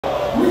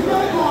We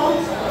get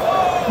guns.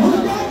 We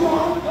get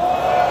guns.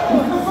 We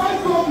can fight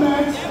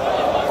government.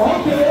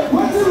 Okay,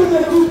 what do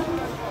they do?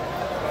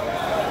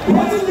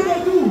 What do they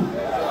do?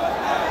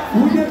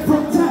 We get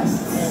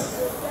protests.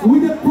 We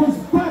get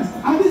protest.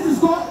 And this is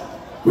called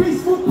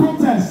peaceful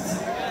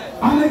protest.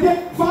 And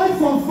again, 5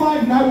 for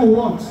 5 now we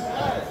want.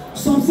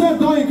 Some say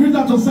don't increase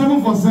that to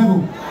 7 for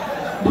 7.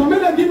 But may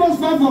they give us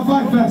 5 for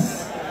 5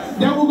 first.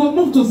 Then we will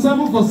move to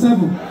 7 for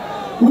 7.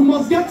 We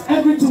must get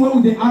everything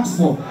what they ask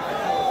for.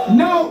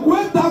 Now,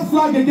 wave that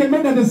flag again,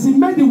 make them see,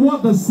 make the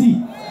world they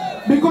see.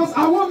 Because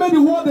I want make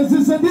the world they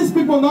see, say these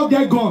people not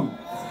get gone.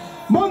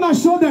 Mona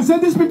show them, say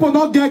these people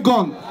not get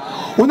gone.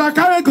 Una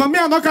carry gun, me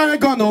I not carry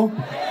gun, no.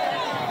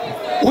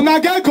 Una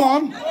get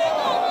gone.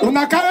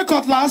 Una carry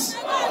cutlass.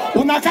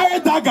 Una carry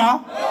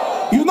dagger.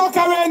 You not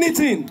carry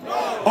anything.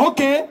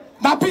 Okay.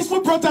 Now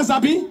peaceful protest,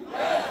 Abi.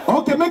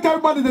 Okay, make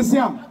everybody the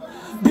same.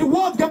 The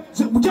world get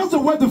just to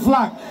wave the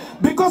flag.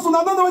 Because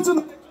una don't know what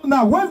to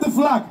now. Wave the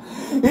flag.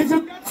 If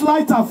you get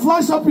lighter,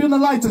 flash up in the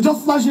lighter.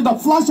 Just flash it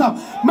up. Flash up.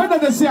 Make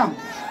that the same.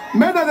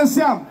 Make that the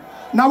same.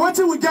 Now what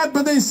till we get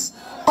by this?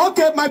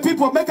 Okay, my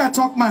people, make I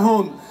talk my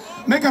own.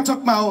 Make I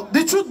talk my own.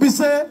 The truth be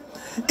say,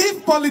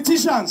 if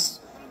politicians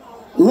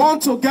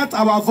want to get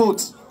our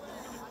vote,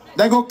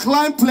 they go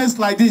climb place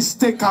like this,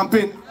 take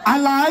campaign. I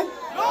lie?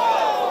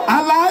 No.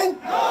 I lie?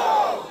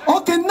 No.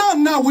 Okay,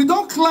 now we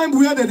don't climb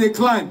where they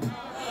climb.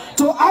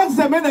 To ask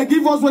them when they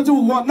give us what we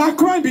want. Now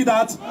crime be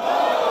that.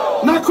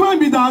 No. Now crime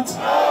be that.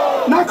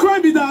 No. Now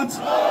crime be that.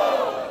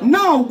 No.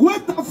 Now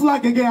wave the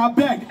flag again, I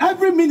beg.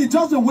 Every minute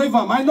just a wave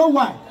them. I know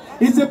why.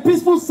 It's a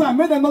peaceful sign.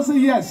 Make them not say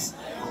yes.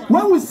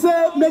 When we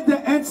say make the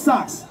end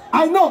sacks,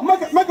 I know,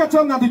 make I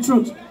tell them the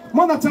truth.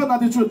 Mona tell them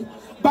the truth.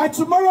 By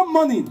tomorrow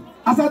morning,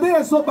 as I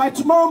did so, by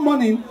tomorrow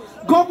morning,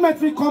 government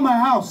will come my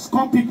house,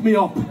 come pick me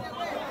up.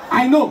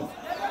 I know.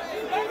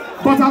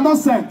 But I'm not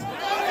sent.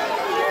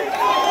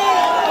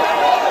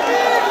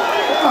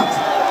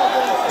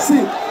 But,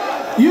 see,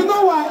 you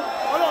know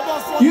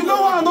why? You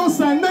know why I'm not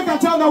sent? Make I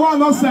tell them why I'm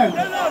not sent.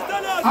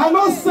 I'm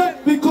not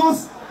sent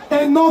because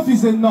enough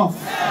is enough.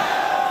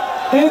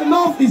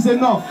 Enough is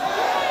enough.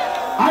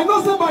 I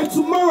know say by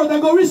tomorrow they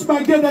go reach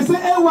my gate. They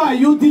say, hey, why?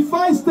 You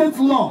defy state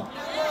law.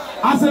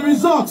 As a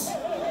result,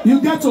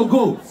 you get to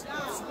go.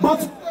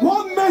 But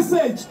one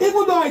message,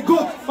 even though I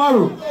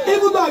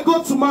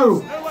go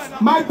tomorrow,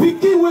 my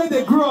pikin where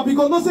they grow up,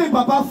 because not say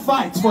Baba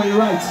fight for your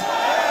rights.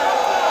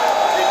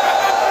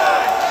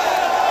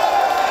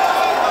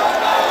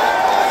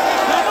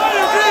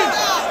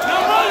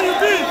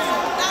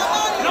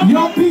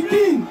 Your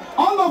pikin,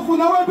 all of you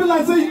now be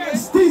like say,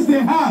 things they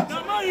had,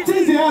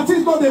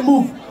 things not they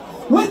move.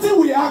 What did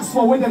we ask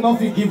for when they not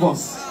give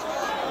us?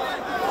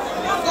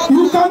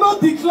 You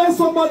cannot declare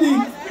somebody.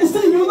 You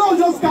see, you not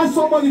just catch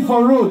somebody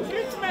for road.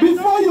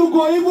 Before you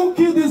go even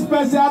kill this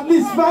person, at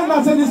least find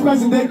out say this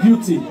person they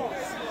guilty.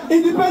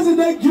 If the person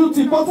they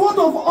guilty, but what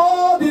of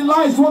all the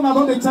lies one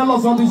another tell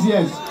us all these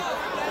years?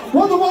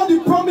 What of all the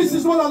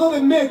promises one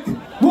another make,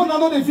 one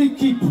another feel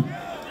keep?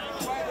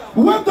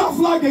 Wave that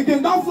flag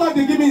again. That flag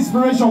they give me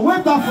inspiration.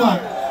 Wave that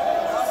flag.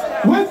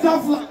 Wave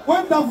that flag.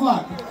 Wave that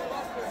flag.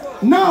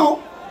 Now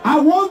I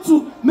want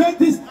to make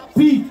this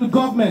appeal to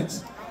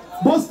government.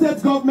 Both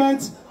state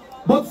government,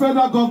 both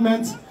federal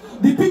government,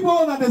 the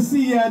people that they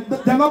see here,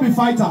 they'll not be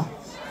fighter.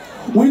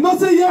 We not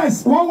say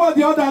yes, one way or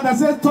the other, they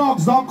say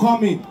talks don't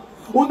come in.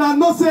 Una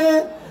no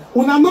say,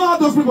 una know how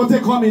those people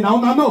take come in,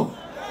 una know.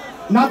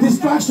 Now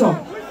distraction.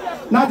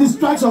 Now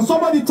distraction.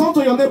 Somebody turn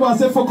to your neighbor and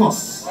say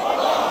focus.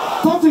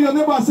 Turn to your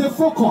neighbor and say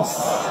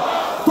focus.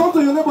 Turn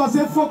to your neighbor and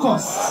say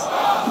focus.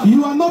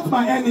 You are not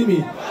my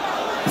enemy.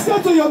 Say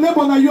to your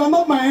neighbor now, you are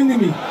not my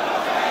enemy.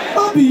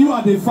 Don't be you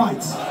at the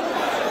fight.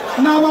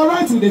 Now my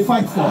right will they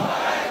fight for.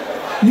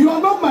 You are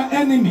not my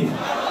enemy.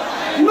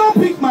 No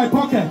pick my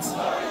pocket.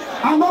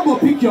 I'm not going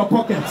to pick your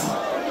pocket.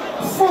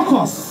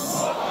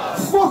 Focus.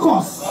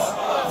 Focus.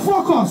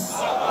 Focus.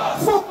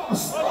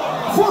 Focus.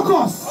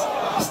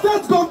 Focus.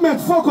 State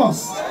government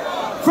focus.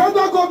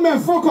 Federal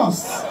government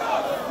focus.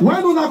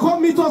 When una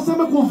come meet us, we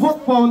will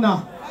vote for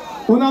una.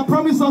 Una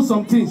promise us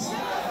some things.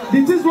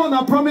 The things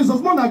una promise us,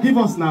 una give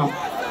us now.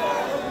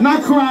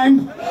 Not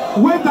crime.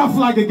 Wave that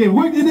flag again.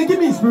 Wave, they give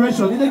me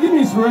inspiration. They give me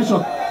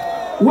inspiration.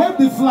 Wave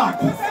the flag.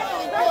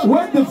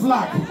 Wave the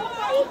flag.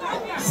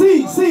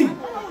 See.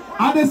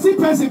 And they see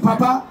person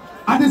papa.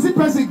 And they see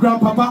person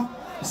grandpapa.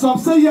 Some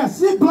say yes.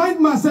 See blind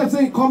man said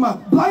saying come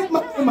out. Blind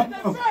man in my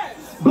front.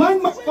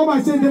 Blind man come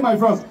and say they my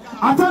front.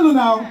 I tell you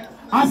now.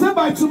 I said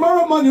by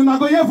tomorrow morning you're not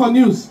going to hear for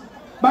news.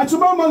 By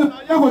tomorrow morning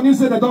you hear for news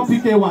say they don't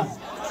pick A1.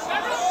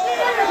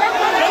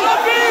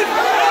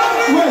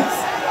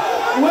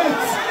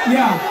 Wait.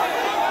 Yeah.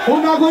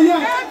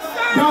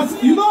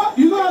 Because you know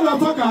how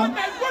they're talking.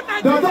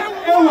 They're talking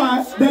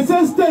AY, they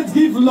say states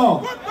give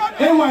law.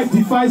 AY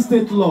defies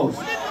state laws.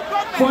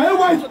 For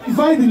AY to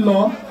defy the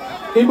law,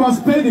 it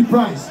must pay the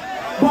price.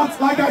 But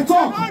like I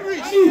talk,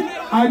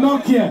 I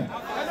don't care.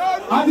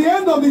 At the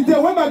end of the day,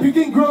 when my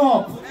pikin grow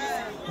up,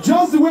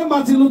 just the way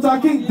Martin Luther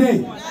King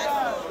did,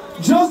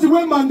 just the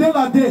way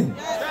Mandela did,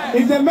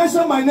 If they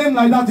mention my name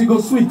like that, it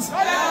goes sweet.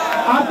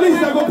 At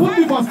least they go put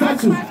me for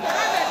statue.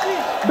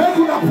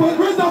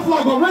 Raise that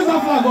flag up, raise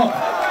that flag up.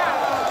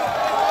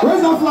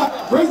 Raise that flag,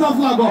 raise that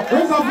flag up,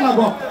 raise that flag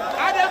up.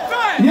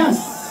 Yes.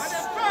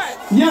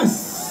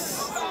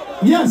 Yes.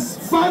 Yes.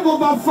 5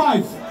 over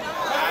 5.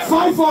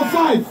 5 for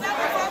 5.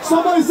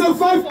 Somebody say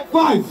 5 for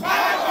 5.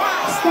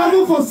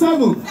 7 for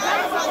 7.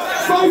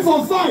 5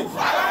 for 5.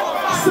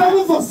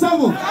 7 for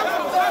 7.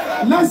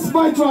 Let's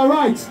fight to our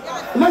right.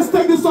 Let's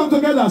take this song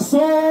together.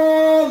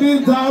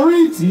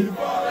 Solidarity.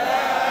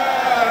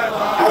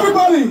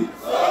 Everybody.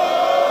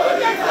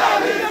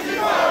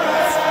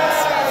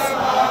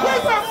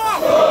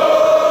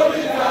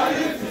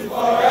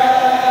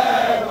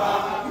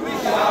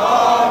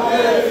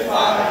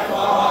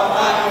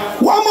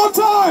 One more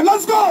time.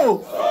 Let's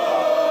go.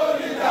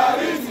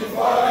 Solidarity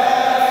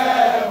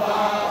forever.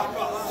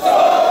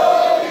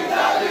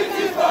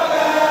 Solidarity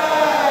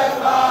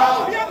forever.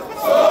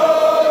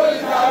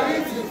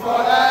 Solidarity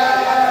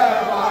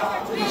forever.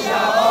 We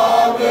shall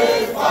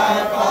always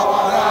fight for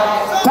our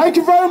rights. Thank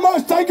you very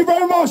much. Thank you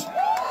very much.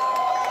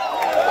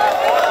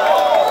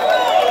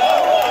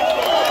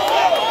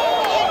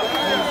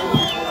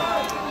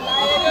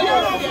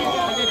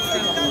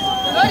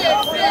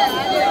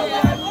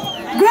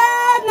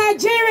 Great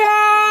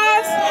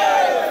Nigerians!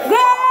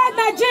 Great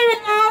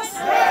Nigerians!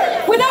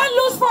 We don't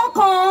lose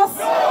focus.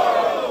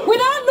 We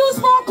don't lose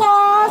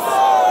focus.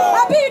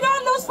 Abi, you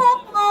don't lose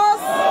focus.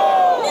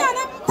 Me, I'm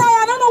not tired.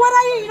 I don't know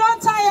whether you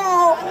don't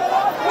tired.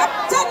 Let me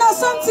tell you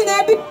something.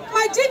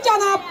 My ginger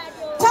now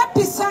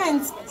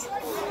 10%.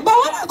 But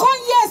when I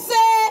come here,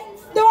 say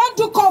they want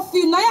to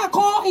coffee. Now I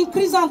can't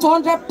increase them to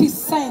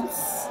 100%.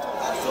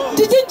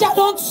 The ginger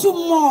don't too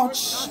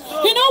much.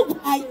 You know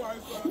why?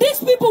 These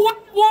people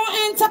won't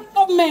enter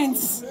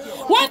governments.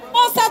 When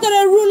most of the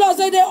rulers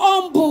are they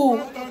humble,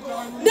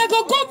 they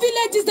go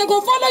villages, they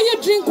go follow you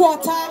drink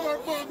water,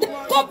 they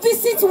go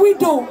visit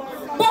widow.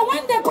 But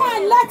when they go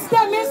and let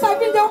them inside,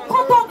 they'll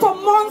come down to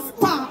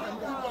monster.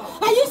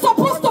 Are you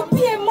supposed to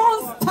be a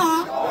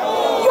monster?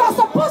 You are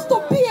supposed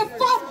to be a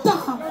father.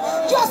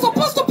 You are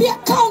supposed to be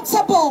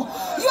accountable.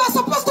 You are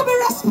supposed to be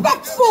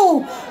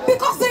respectful,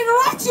 because the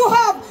right you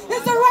have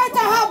is the right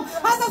I have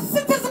as a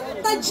citizen of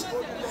Nigeria.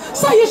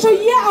 So you should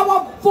hear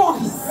our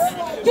voice.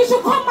 You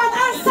should come and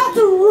answer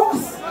to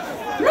us.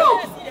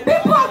 Look,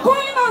 people are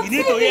going on TV. You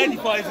need to hear the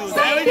voice.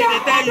 Every day they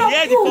tell you,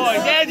 hear the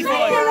voice, hear the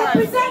voice. They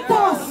represent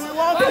us. We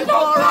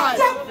don't touch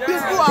them.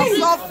 People are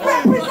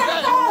suffering.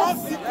 Represent us.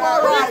 We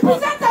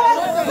represent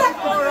ourselves.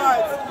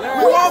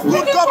 We want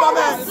good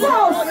government. We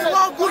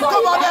want good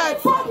government.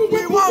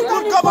 We want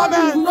good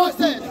government.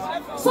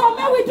 So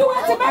may we do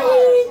it,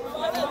 Mary.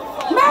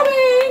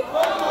 Mary.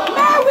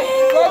 Mary.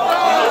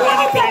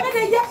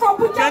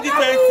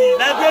 2020,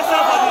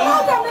 liberation for the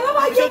youth.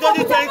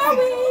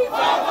 2020.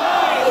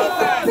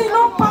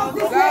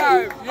 2020.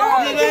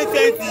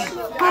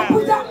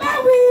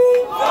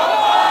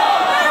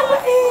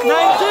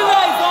 Nigeria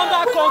is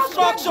under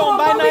construction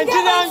by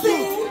Nigerian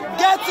youth.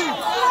 Get it.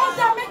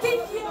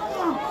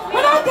 We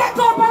don't get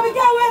up, but we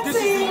get waiting. This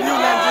is the new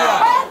Nigeria.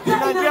 The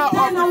Nigeria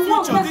of the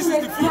future. This is the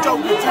future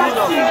we're dreaming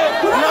of.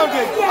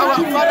 Our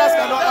fathers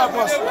cannot help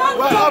us.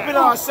 We're helping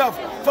ourselves.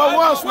 For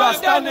once, we are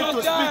standing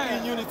to speak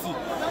in unity.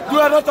 We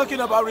are not talking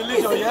about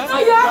religion, yeah?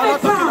 We are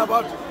not talking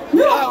about...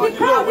 We are on the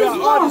road. We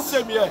are all the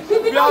same here.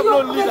 We have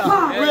no leader.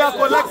 We are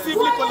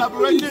collectively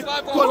collaborating,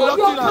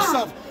 conducting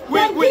ourselves.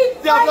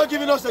 They have not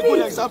given us a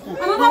good example. We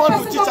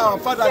want to teach our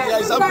fathers the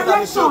example that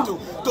they show to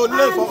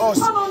live for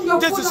us.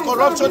 This is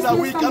corruption that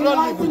we cannot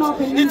live with.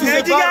 It is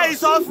a war.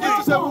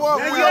 It is a war.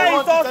 Nigeria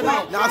is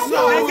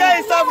suffering. Nigeria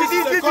is suffering.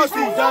 This is a cause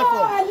we die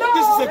for.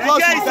 This is a cause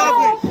we die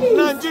for.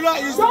 Nigeria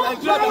is the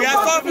Nigeria. We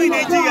are suffering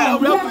Nigeria.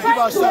 We have to give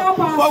ourselves.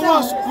 For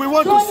once, we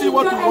want to see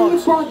what we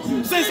want.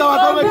 Since our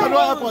government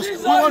cannot help us, we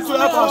want to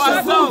help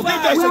ourselves.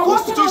 If there is a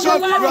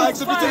constitution, we are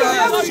exhibiting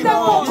our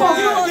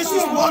constitution. This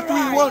is what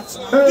we want.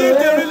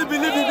 If they really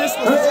believe in this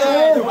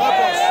constitution, they will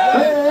help us.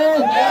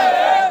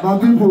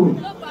 My people.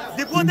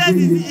 The protest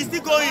is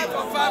still going.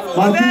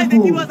 But then they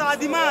give us our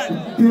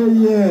demand.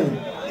 Yeah.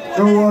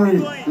 Don't worry.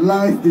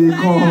 Life they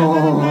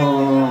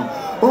come.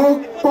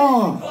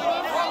 Opa.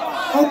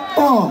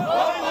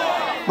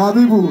 My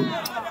people.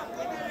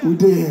 We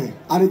there.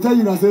 And they tell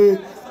you now say,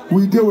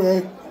 we there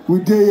where? We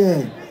there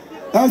here.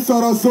 That's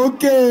us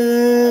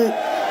okay.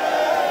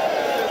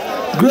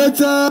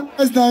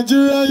 Greatest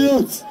Nigerian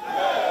youth.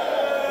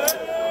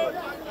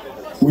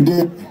 We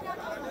did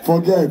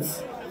forget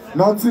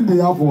nothing they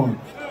happen.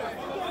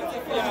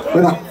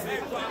 But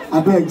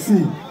I beg,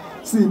 see,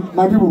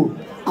 my people,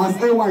 as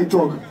AY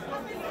talk,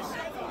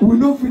 we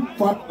don't fit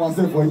fight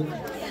ourselves for it.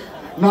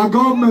 Now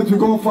government we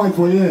go fight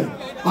for here.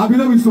 I be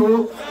not be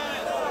so.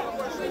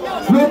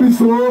 Not be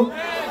so.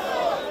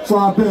 So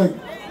I beg,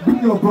 be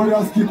your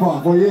brother's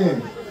keeper for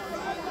here.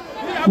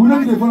 We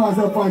don't need to fight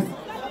ourselves fight.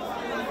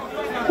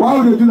 Why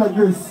would they do like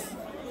this?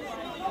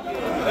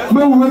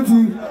 When we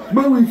waiting,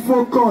 when we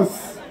focus.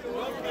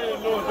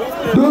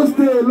 Don't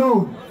stay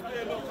alone.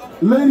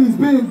 Ladies,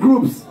 be in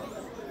groups.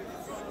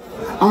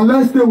 And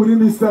let's stay within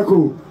this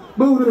circle.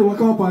 But we don't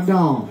walk up and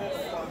down.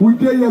 We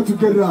get here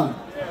together.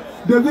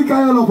 They think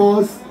all of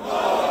us.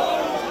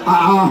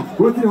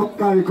 What do you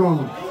carry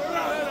come?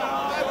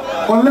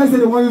 Unless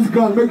they want to use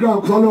ground, make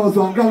ground swallow us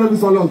and ground will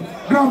swallow us.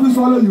 Ground will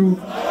swallow you.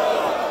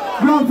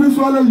 Ground will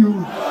swallow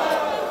you.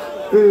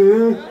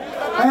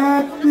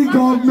 Any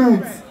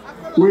government,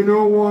 we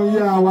don't want to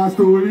hear our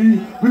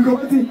story. We go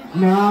to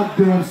now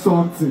them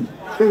something.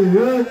 We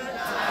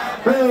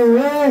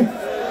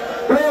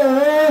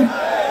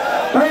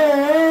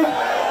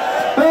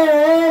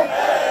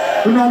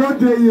are not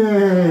there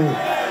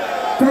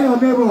yet. Tell your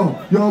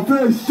neighbor, your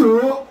face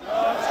show.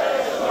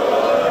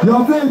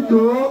 Your face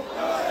show.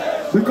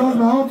 Because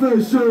my own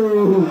face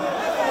show.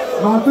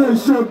 My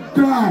face show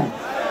die.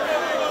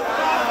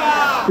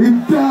 He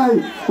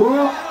died.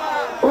 Oh,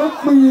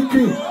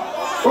 Miyiki.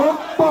 Oh,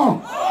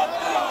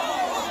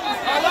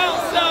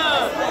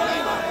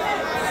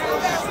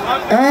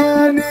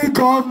 any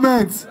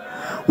government,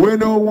 we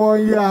don't want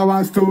to hear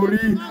our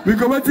story. We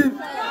go waiting.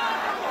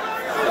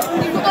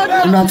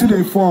 Now to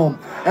the form.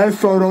 And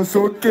sorrows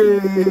okay.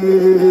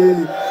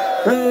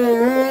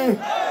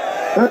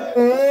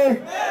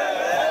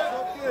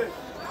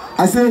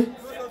 I say,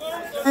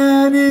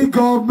 any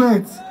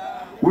government,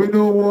 we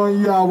don't want to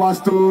hear our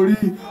story.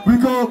 We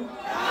go.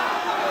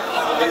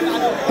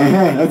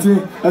 I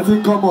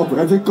think come up.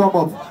 I think come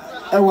up.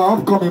 And we're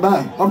upcoming,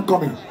 bye.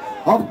 Upcoming.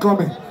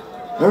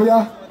 Oh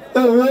yeah.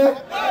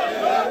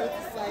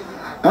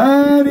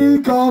 Any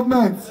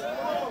government,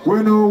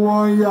 we don't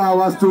want to hear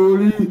our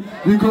story.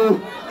 We go.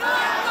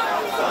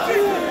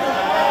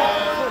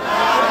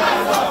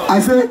 I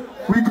say,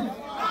 we go.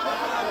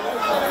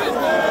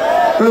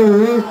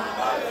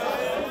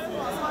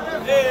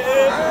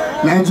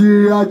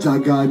 Nigeria,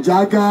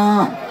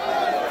 jaga,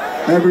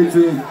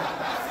 everything.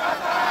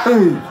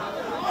 Hey,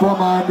 for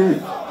my day.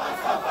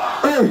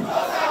 Hey.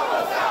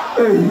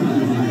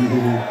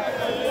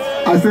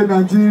 I say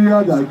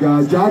Nigeria,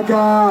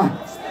 jaga,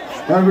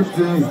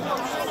 everything.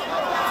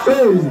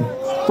 Hey,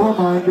 for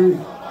my day.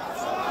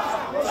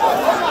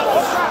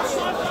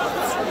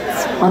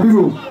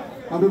 Abibo,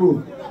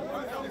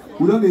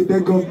 we don't need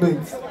that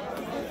government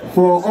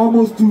for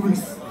almost 2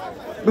 weeks.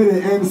 May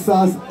they end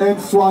SARS,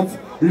 end SWAT,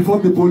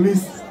 reform the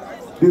police.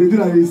 They do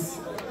like this.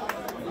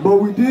 But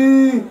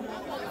within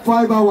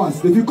 5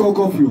 hours, they feel call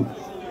curfew.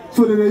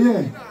 So they're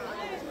here.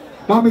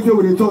 That means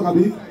we talk,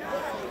 Abi.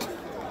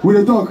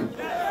 We talk,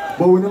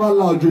 but we never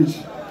loud rich.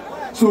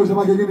 So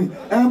somebody give me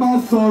Emma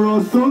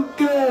Soros,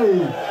 okay.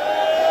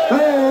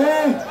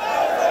 Hey.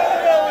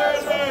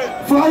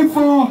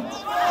 5-4.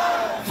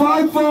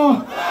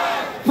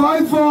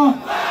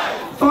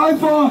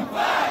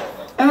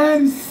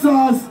 And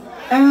SARS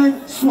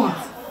and SWAT.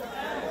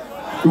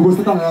 We will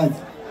start that.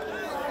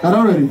 Are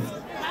you ready?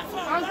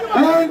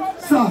 And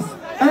SARS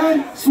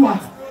and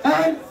SWAT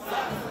and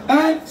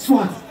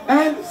SWAT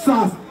and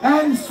SARS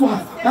and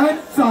SWAT and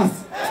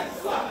SARS.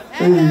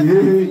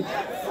 Hey.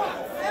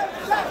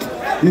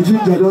 The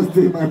ginger just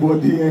take my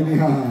body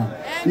anyhow.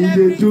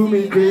 They do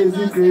me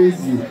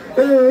crazy.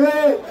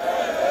 Hey.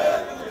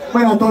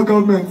 When I talk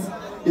government,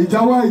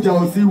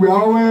 see, we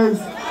always.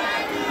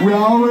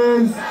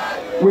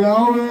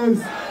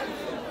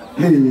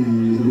 Hey,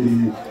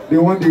 they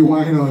want to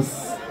whine us.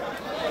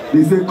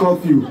 They say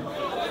curfew.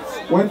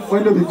 When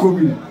they be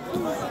COVID.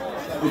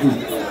 Okay.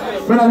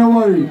 But I don't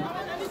worry.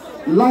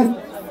 Last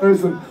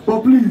person.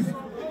 But please,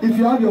 if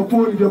you have your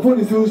phone, if your phone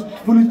is still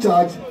fully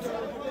charged,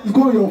 just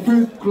go on your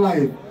Facebook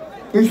live,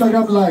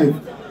 Instagram live.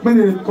 When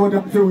they call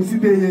them, say we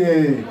sit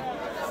there.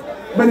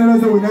 When they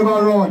say we never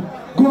run.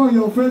 Go on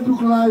your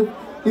Facebook live,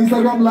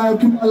 Instagram live,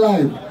 Twitter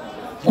live.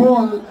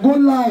 Go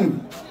live.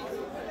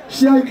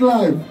 Share it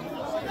live.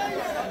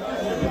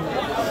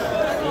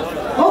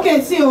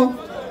 Okay, so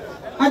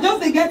I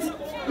just get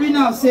right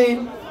now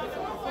saying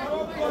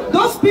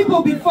those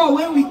people before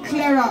when we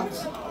clear out,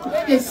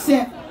 they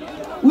say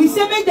we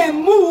say make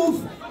them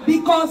move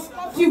because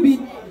you be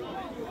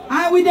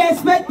and we dey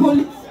expect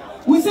police.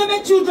 We say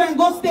make children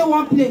go stay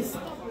one place.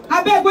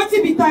 I beg, wait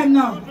till be time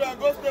now.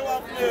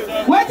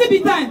 Wait till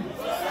be time.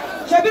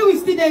 Shebi we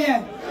still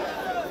there.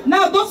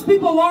 Now those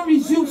people won't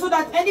resume so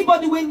that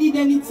anybody will need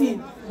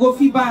anything go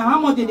fit buy. How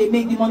much did they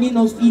make the money?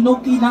 No,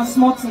 not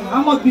small thing.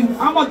 How much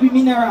be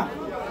mineral?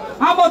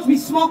 How much be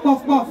small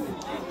puff?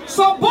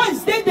 Some boys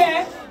stay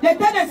there. They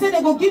tell them say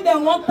they go give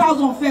them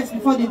 1,000 first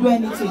before they do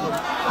anything.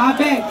 I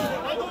beg.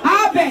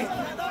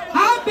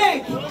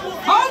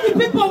 All the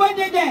people when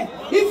they there,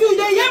 if you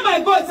they hear my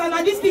voice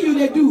and this thing you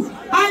they do,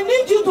 I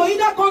need you to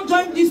either come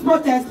join this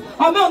protest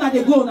or me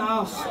they go in the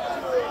house.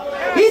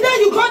 Either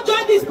you come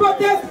join this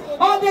protest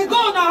or they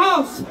go in the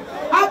house.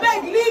 I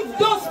beg, leave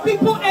those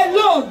people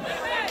alone.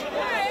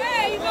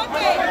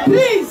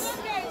 Please.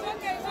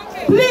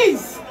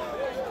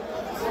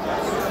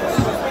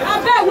 I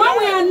beg, when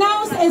we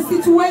announce a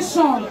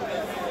situation,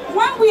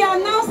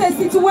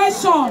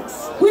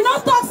 we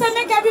not talk say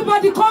make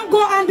everybody come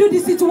go and do the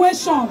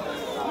situation.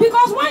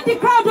 Because when the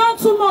crowd don't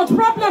too much,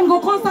 problem go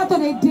constant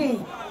on a day.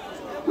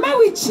 May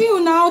we chill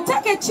now,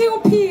 take a chill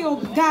pill,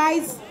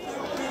 guys.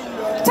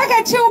 Take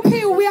a chill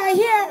pill. We are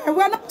here.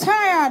 We're not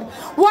tired.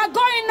 We're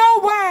going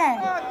nowhere.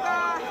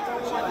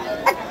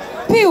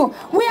 Pill.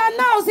 We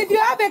announce if you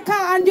have a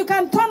car and you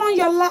can turn on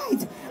your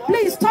light,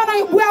 please turn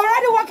on. We're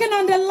already working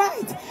on the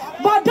light.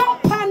 But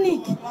don't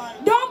panic.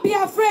 Don't be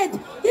afraid.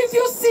 If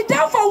you sit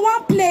down for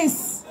one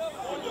place,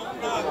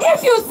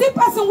 if you see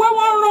person where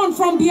one run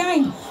from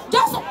behind,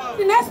 just hold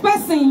the next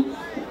person.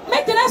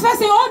 Make the next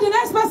person hold the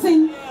next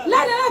person.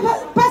 Let the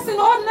next person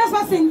hold the next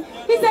person.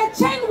 It's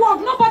a chain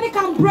walk. Nobody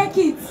can break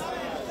it.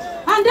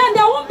 And then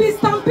there won't be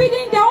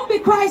stampeding. There won't be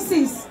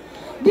crisis.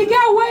 The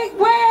girl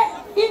where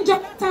in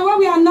Japan where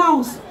we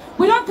announce,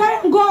 we don't carry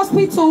and go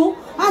hospital.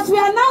 As we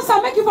announce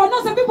and make you for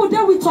know, some people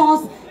there with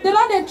us, they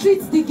don't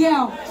treat the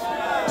girl.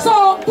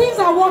 So things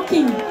are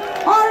working.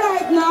 All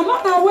right, now I'm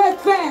on our way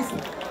first.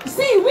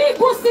 See, we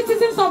good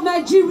citizens of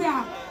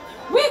Nigeria.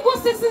 We good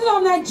citizens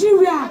of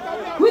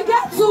Nigeria. We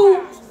get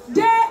to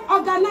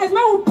organize.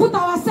 When we put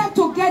ourselves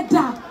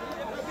together,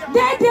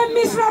 they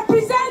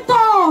misrepresent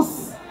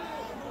us.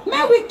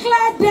 May we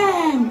clear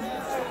them.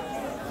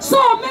 So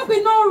may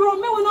we not run,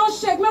 may we not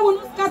shake, may we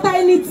not scatter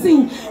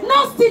anything,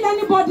 not steal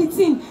anybody's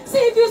thing. See,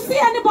 if you see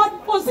anybody,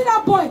 see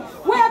that boy,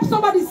 where help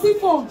somebody see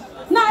phone.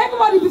 Now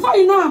everybody, before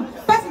you know him,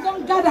 person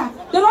don't gather.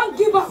 They don't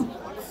give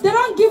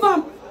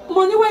them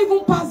money where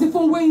even pass the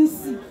phone where you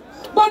see.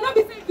 But not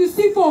if you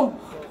see phone.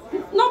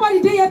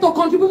 Nobody there yet to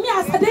contribute. Me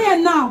as a day here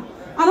now,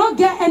 I don't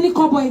get any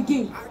cover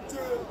again.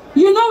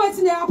 You know what's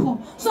in the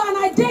happen. So and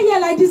I day here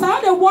like this,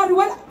 I don't worry.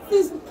 Well,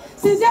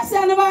 since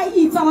yesterday I never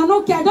eat and I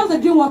don't care. I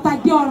just drink water. I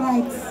do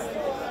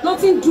alright.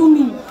 Nothing do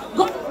me.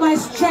 God my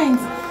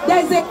strength. There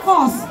is a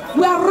cause.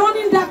 We are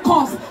running that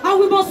cause, and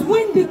we must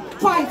win the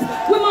fight.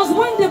 We must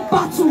win the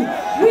battle.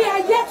 We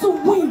are here to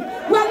win.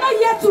 We are not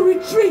here to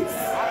retreat.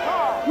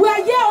 We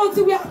are here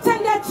until we are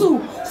tended to.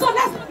 So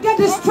let's not get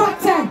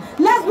distracted.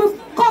 Let's be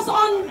focused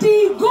on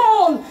the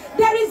goal.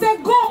 There is a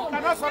goal.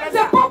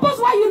 The purpose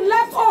why you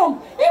left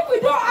home. If we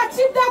don't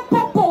achieve that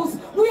purpose,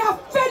 we are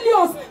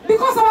failures.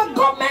 Because our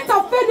government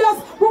are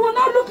failures, we will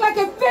not look like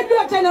a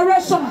failure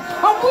generation,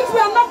 of which we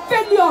are not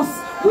failures.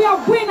 We are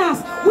winners.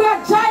 We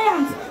are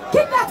giants.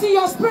 Keep that in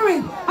your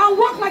spirit and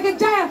walk like a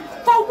giant.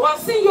 For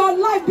once in your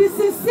life, be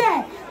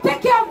sincere.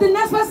 Take care of the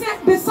next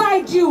person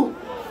beside you.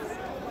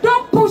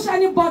 Don't push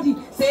anybody.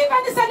 See, if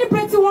any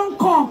celebrity won't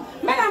come,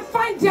 men and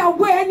find their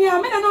way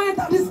anyhow. Men and not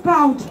enter this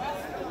crowd.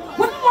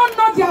 We don't want to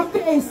know their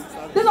face.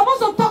 They're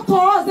supposed to talk to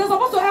us. They're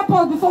supposed to help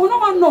us before we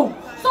don't want to know.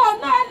 So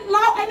not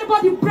allow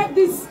anybody break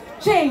this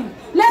chain.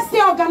 Let's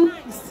stay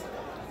organized.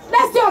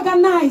 Let's stay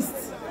organized.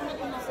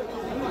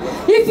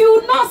 If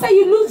you not say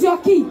you lose your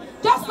key,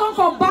 just come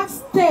from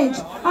backstage.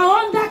 I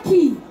want that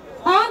key.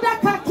 I want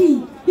that car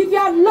key. If you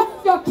have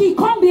lost your key,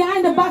 come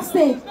behind the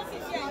backstage.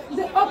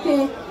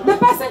 Okay, the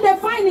person they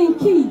find in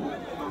key.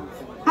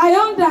 I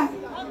own that.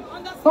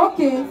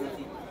 Okay,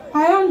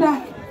 I own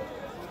that.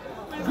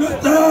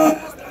 Greater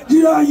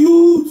Nigeria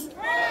youth.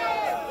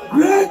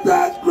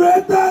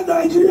 Greater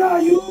Nigeria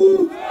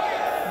youth.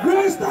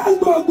 Greatest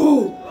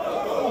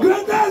Gogo.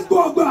 Greatest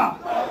Gogo.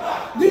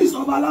 This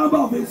of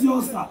Alamba of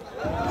Eziosa.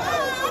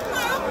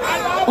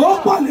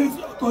 Opale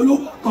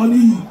Tolo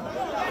Tony.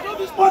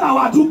 What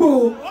our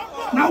Dugo?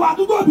 Now our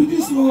Dugo be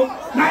this yo.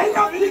 Now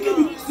Enya Miliki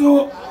be this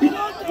yo.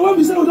 When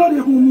we say we don't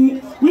the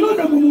mumu, we don't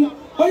the mumu.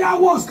 Oya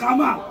was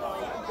kama.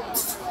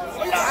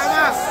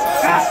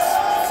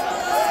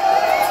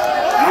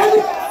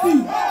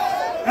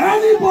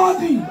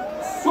 Anybody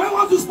who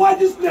want to spoil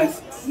this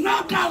place,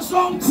 knock out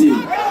something.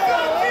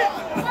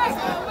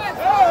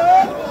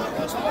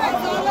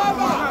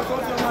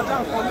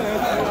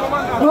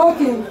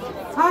 Okay,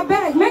 I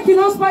beg, make you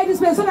not spoil this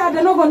place so that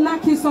they're not gonna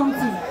knock you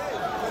something.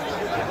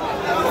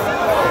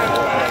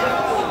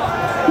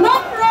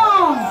 Not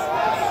wrong.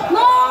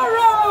 No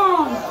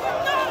wrong.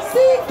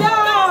 Sit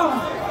down.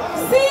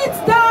 Sit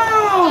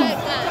down.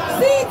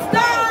 Sit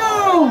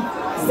down.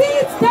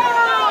 Sit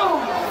down.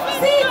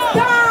 Sit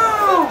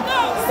down.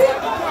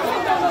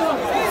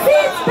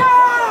 Sit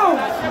down.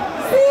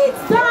 Sit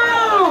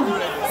down.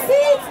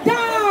 Sit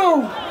down.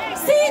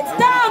 Sit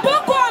down.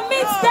 Don't go and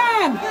meet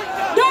them.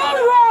 Don't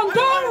run.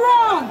 Don't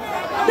run.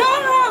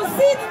 Don't run.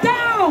 Sit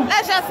down.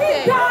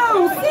 Sit down.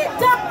 Sit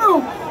down.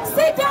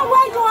 Sit down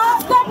where you are.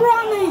 Stop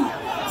running.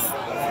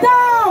 Sit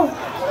down.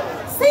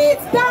 Sit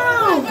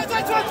down.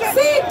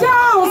 Sit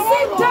down.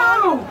 Sit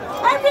down.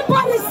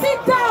 Everybody sit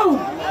down.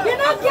 You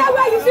don't care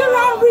where you feel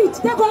run reach.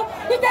 They go.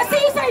 If they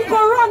see you say you go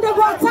run, they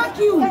go attack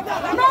you.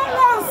 No.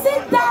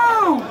 Sit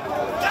down.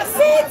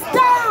 Sit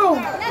down.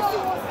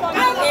 I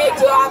need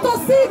you all to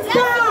sit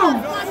down.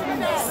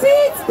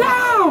 Sit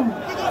down.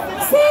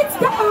 Sit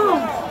down.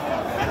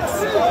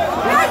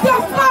 Raise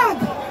your flag.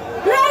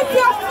 Raise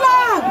your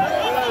flag.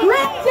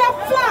 Raise your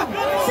flag.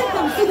 Sit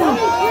down. Sit down.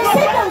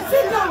 Sit down.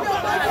 Sit down.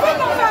 Sit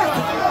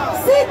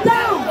down. Sit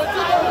down.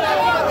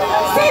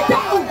 Sit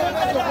down.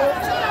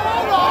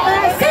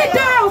 Sit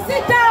down.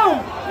 Sit down.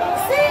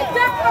 Sit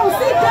down.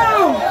 Sit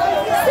down.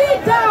 Sit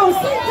down.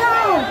 Sit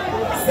down.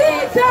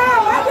 Sit down.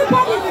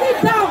 Everybody sit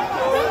down.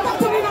 Don't talk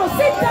to me now.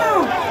 Sit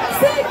down.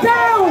 Sit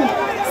down.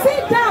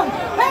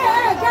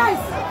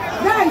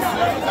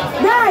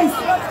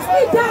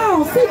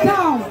 sit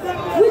down.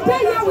 We dey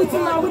here with you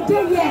now. We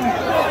dey here.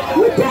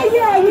 We dey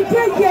here. We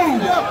dey here.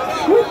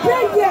 We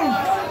dey here.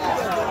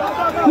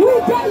 We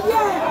dey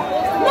here.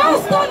 No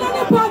stone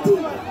anybody.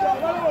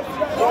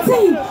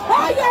 See,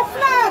 all your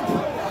flag.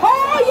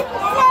 All your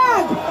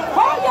flag.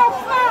 All your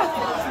flag.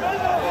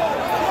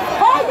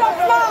 All your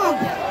flag.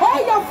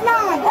 All your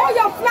flag. All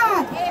your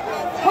flag.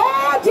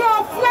 Hold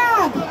your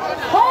flag.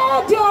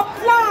 Hold your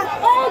flag.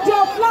 Hold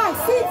your flag.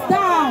 Sit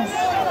down.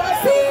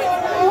 Sit.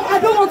 I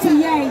don't want to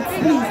hear it,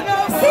 please.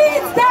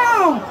 Sit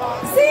down.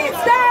 Sit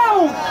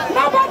down.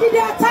 Nobody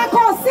there.